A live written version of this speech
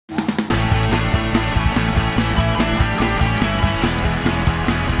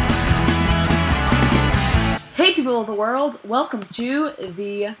Hey people of the world, welcome to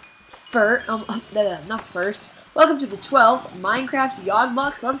the welcome to the 12th Minecraft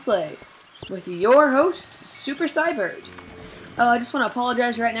Yogbox Let's Play with your host, Super Cybird. I just want to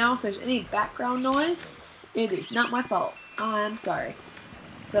apologize right now if there's any background noise. It is not my fault. I'm sorry.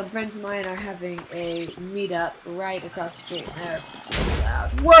 Some friends of mine are having a meetup right across the street and they're pretty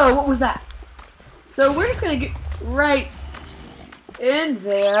loud. Whoa, what was that? So we're just gonna get right in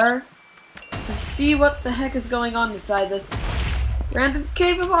there and see what the heck is going on inside this random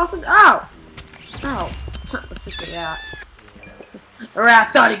cave of awesome. Ow! Ow. Let's just get that. A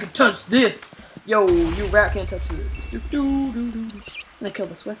rat thought he could touch this. Yo, you rat can't touch this. Can I kill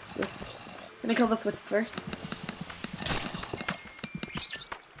this with first? Can I kill this with first?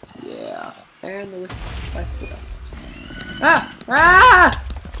 Yeah. And the wisp bites the dust. Ah! Rat!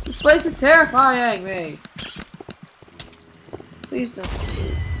 This place is terrifying me. Please don't.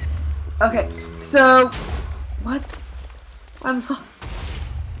 Please. Okay, so what? I'm lost.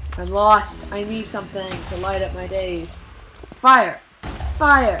 I'm lost. I need something to light up my days. Fire!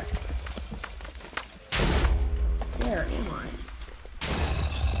 Fire! Where am I?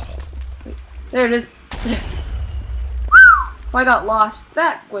 Wait, there it is. There. If I got lost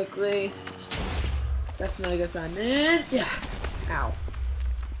that quickly, that's not a good sign. Yeah. Ow.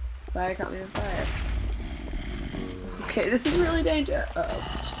 Fire caught me on fire. Okay, this is really dangerous.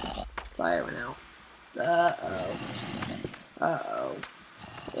 Uh-oh. Fire went out. Uh-oh. Uh-oh.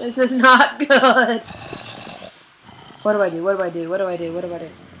 This is not good. What do I do? What do I do? What do I do? What do I do?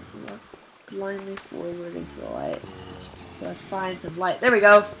 Walk blindly forward into the light. So I find some light. There we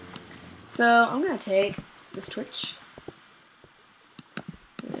go. So I'm going to take this torch.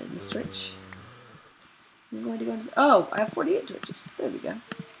 And this torch. I'm going to go into... Oh, I have 48 torches. There we go.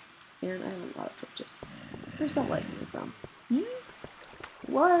 And I have a lot of torches. Where's that light coming from?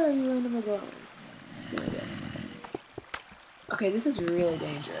 Why are you randomly glowing? No idea. Okay, this is really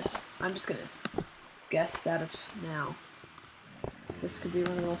dangerous. I'm just gonna guess that of now. This could be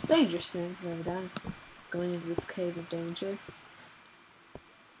one of the most dangerous things I've ever done, is going into this cave of danger.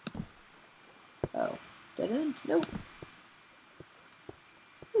 Oh. Dead end? Nope.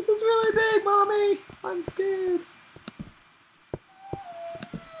 This is really big, Mommy! I'm scared.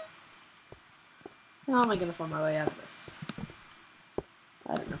 How am I gonna find my way out of this?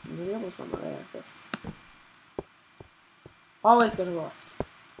 I don't know if I'm gonna be able to find my way out of this. Always go to the left.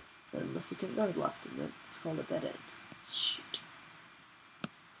 Unless you can go to the left, and then it's called a dead end. Shoot.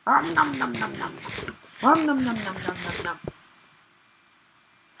 Nom nom nom nom nom. Nom nom nom nom nom nom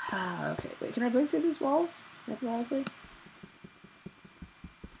nom. Okay, wait, can I break through these walls? Hypothetically?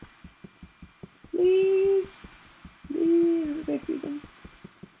 Please? Please, let me break through them.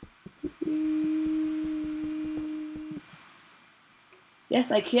 Please. Yes,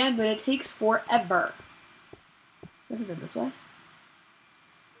 I can, but it takes forever. Never been this way.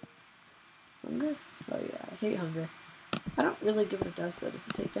 Hunger? Oh yeah, I hate hunger. I don't really get what it does though. Does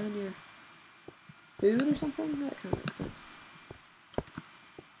it take down your food or something? That kind of makes sense.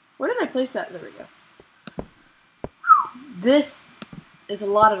 Where did I place that? There we go. This is a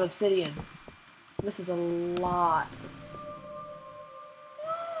lot of obsidian. This is a lot.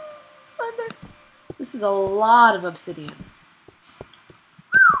 Slender. This is a lot of obsidian.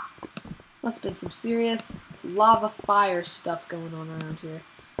 Must have been some serious lava fire stuff going on around here.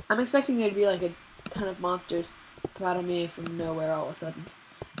 I'm expecting there to be like a ton of monsters come out of me from nowhere all of a sudden.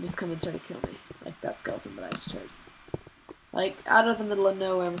 And just come and try to kill me. Like that skeleton that I just heard. Like out of the middle of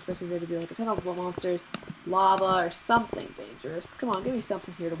nowhere, I'm expecting there to be like a ton of monsters, lava, or something dangerous. Come on, give me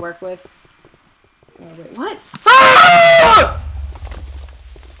something here to work with. Oh wait, what? Ah!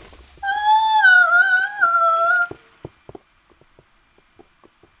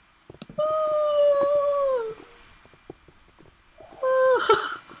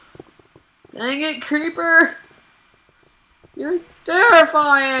 Dang it, creeper! You're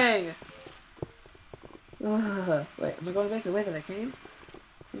terrifying! Wait, am I going back the way that I came?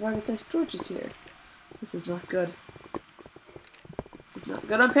 So I've already placed torches here. This is not good. This is not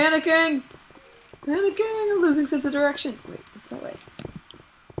good. I'm panicking! Panicking! I'm losing sense of direction. Wait, what's that way?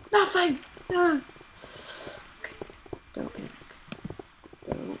 Nothing! Ah. Okay. Don't panic.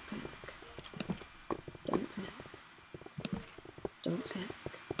 Don't panic. Don't panic. Don't panic.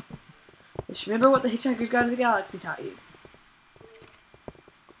 Just remember what the Hitchhiker's Guide to the Galaxy taught you.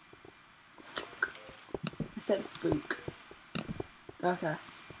 I said fook. Okay.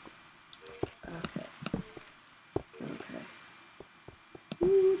 Okay. Okay.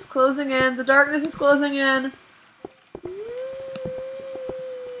 Ooh, it's closing in. The darkness is closing in.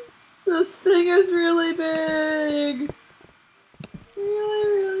 This thing is really big. Really,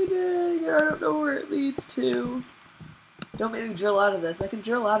 really big. dang it, I don't know where it leads to. Don't make me drill out of this. I can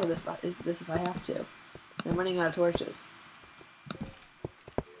drill out of this if I have to. I'm running out of torches.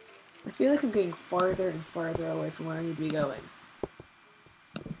 I feel like I'm getting farther and farther away from where I need to be going.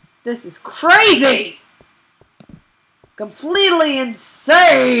 This is crazy! Completely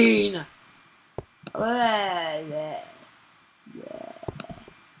insane! Yeah.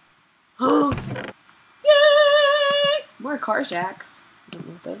 Yay! More car shacks. I don't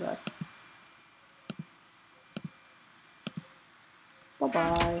know what those are.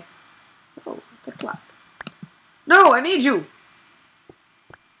 Bye-bye. Oh, it's a clock. No, I need you!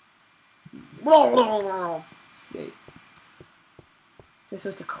 Okay, so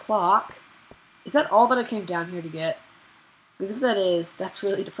it's a clock. Is that all that I came down here to get? Because if that is, that's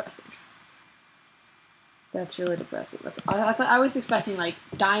really depressing. That's really depressing. I was expecting like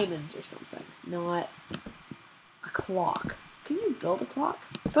diamonds or something, not a clock. Can you build a clock?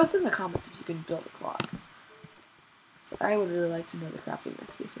 Post in the comments if you can build a clock. So I would really like to know the crafting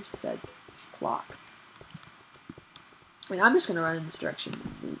recipe for said clock. I mean, I'm just gonna run in this direction.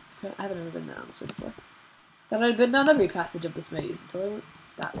 I haven't ever been down this way before. Thought I'd been down every passage of this maze until I went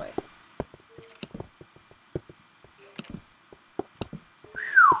that way.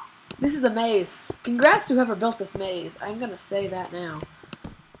 This is a maze. Congrats to whoever built this maze. I'm gonna say that now.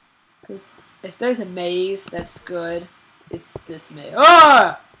 Because if there's a maze that's good, it's this maze.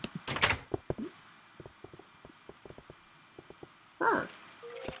 Ah! Huh.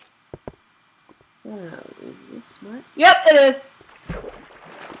 I don't know. Is this smart? Yep, it is!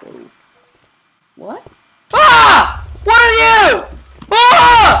 Whoa. What? Ah! What are you?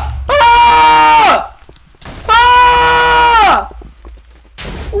 Ah! Ah! Ah!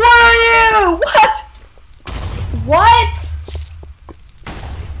 What are you? What? What?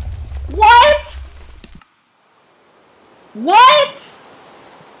 What? What?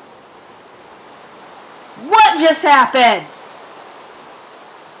 What just happened?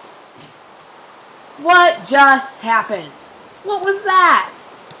 What just happened? What was that?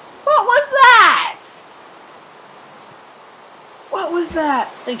 What was that? What was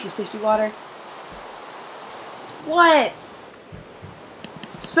that? Thank you, safety water. What?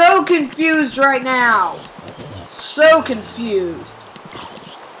 So confused right now. So confused.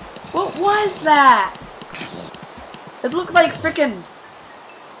 What was that? It looked like frickin'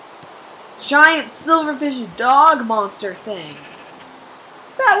 giant silverfish dog monster thing.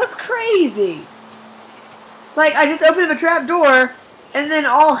 That was crazy. It's like I just opened up a trap door and then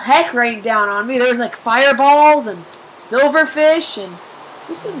all heck rained down on me. There was like fireballs and silverfish and I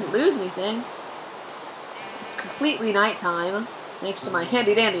just didn't lose anything. It's completely nighttime. Thanks to my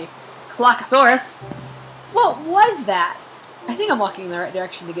handy-dandy Clockosaurus. What was that? I think I'm walking in the right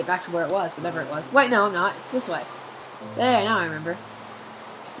direction to get back to where it was, whatever it was. Wait, no, I'm not. It's this way. There, now I remember.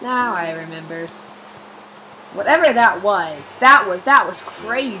 Now I remembers. Whatever that was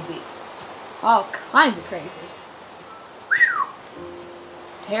crazy. All kinds of crazy.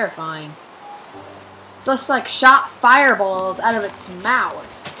 It's terrifying. It's just like shot fireballs out of its mouth.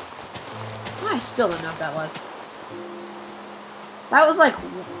 I still don't know what that was. That was like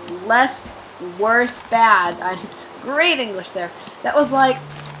less, worse, bad. Great English there. That was like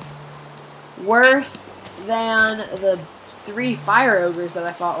worse than the 3 fire ogres that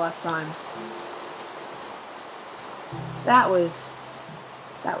I fought last time. That was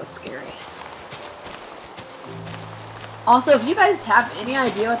scary. Also, if you guys have any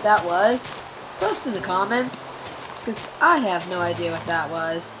idea what that was, post in the comments, because I have no idea what that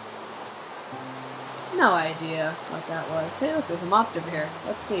was. No idea what that was. Hey, look, there's a monster over here.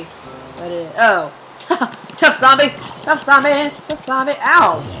 Let's see what it is. Oh. Tough zombie! Tough zombie! Tough zombie!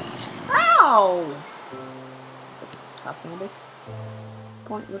 Ow! Ow! Tough zombie.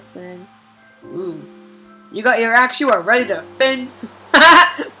 Pointless thing. Ooh. You got your axe, you are ready to fin!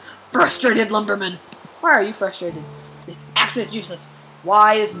 Frustrated lumberman! Why are you frustrated? This axe is useless.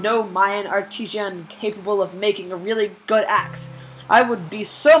 Why is no Mayan artisan capable of making a really good axe? I would be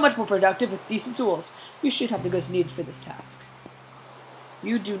so much more productive with decent tools. You should have the goods needed for this task.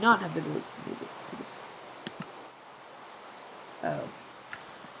 You do not have the goods needed for this. Oh.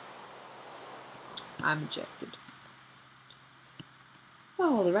 I'm ejected.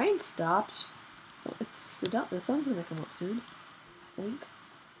 Oh, well, the rain stopped. So the sun's gonna come up soon, I think.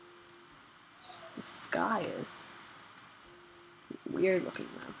 The sky is weird looking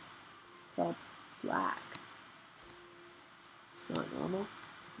though. It's all black. It's not normal.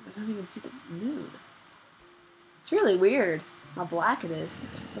 I don't even see the moon. It's really weird how black it is.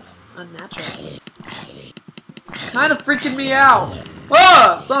 It looks unnatural. Kind of freaking me out.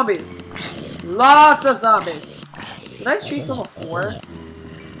 Oh, zombies! Lots of zombies. Did I treat level 4?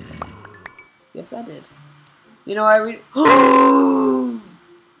 Yes, I did. You know, I read.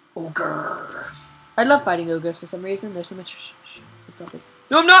 Ogre. I love fighting ogres for some reason. There's so much stealthy.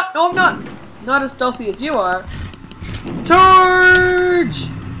 No, I'm not. No, I'm not. Not as stealthy as you are. Charge!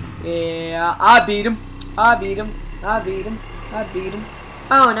 Yeah, I beat him. I beat him. I beat him. I beat him.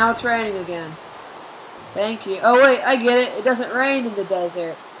 Oh, now it's raining again. Thank you. Oh wait, I get it. It doesn't rain in the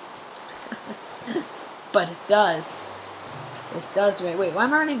desert. But it does. It does rain. Wait, why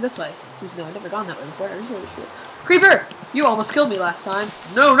am I running this way? No, I've never gone that way before. Creeper! You almost killed me last time.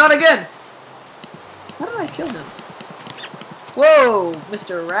 No, not again! How did I kill him? Whoa,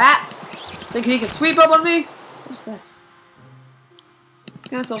 Mr. Rat! Thinking he can sweep up on me? What's this?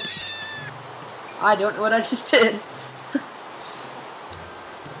 Cancel. I don't know what I just did.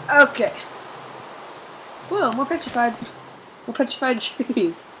 Okay. Whoa, more petrified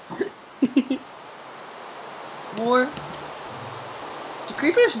trees. More. Do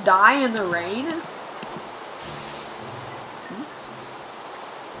creepers die in the rain?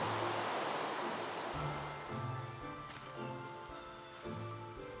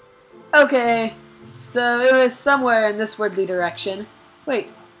 Okay, so it was somewhere in this wordly direction. Wait,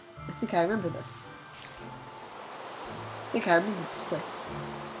 I think I remember this. I think I remember this place.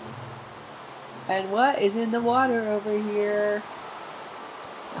 And what is in the water over here?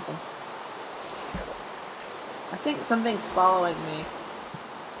 Nothing. I think something's following me.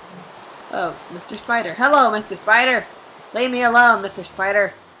 Oh, it's Mr. Spider. Hello, Mr. Spider! Leave me alone, Mr.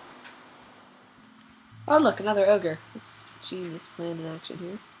 Spider! Oh, look, another ogre. This is genius plan in action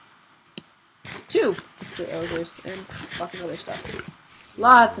here. 2 Mr. Ogres, and lots of other stuff.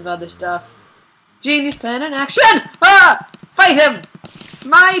 Lots of other stuff. Genius plan in action! Ah! Fight him!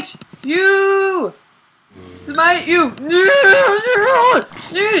 Smite you! Smite you!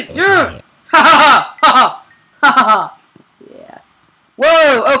 Ha ha ha ha! Yeah.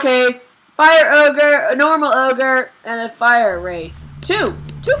 Whoa, okay. Fire ogre, a normal ogre, and a fire wraith. 2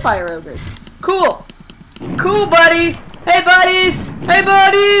 fire ogres. Cool. Cool, buddy. Hey, buddies! Hey,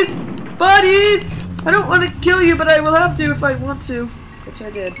 buddies! Buddies! I don't want to kill you, but I will have to if I want to. Which I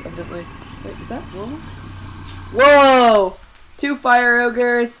did, evidently. Wait, is that normal? Whoa! 2 fire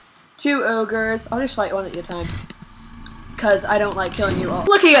ogres, 2 ogres. I'll just fight one at a time. Because I don't like killing you all.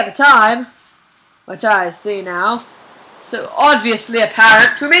 Looking at the time, which I see now, so obviously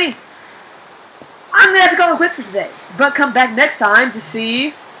apparent to me, I'm going to have to call it quits for today. But come back next time to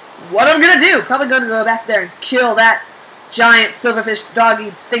see what I'm going to do. Probably going to go back there and kill that giant silverfish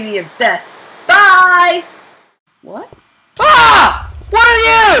doggy thingy of death. Bye! What? Ah! What are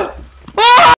you? Ah!